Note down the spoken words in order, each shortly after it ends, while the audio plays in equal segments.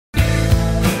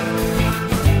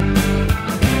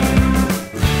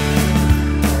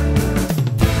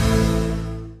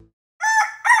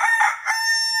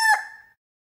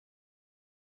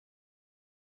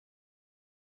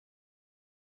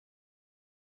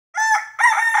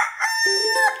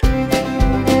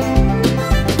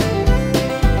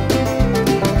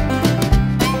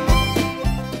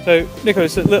So, Nicola,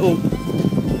 it's a little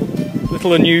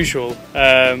unusual.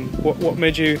 What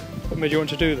made you want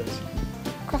to do this?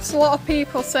 Because a lot of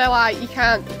people say I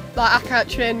can't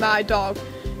train my dog,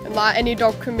 and any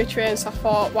dog can be trained. So I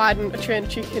thought, why didn't I train a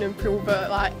chicken and prove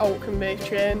that all can be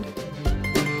trained?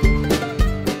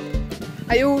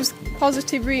 I use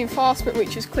positive reinforcement,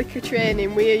 which is clicker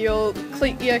training, where you'll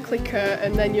click your clicker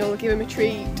and then you'll give them a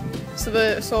treat, so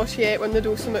they associate when they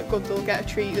do something good they'll get a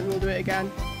treat and they'll do it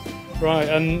again. Right,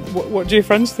 and what do your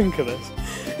friends think of this?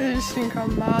 They just think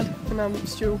I'm mad and I'm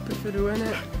stupid for doing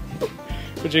it.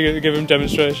 Would you give them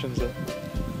demonstrations then?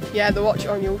 Yeah, they watch it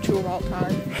on YouTube all the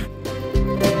time.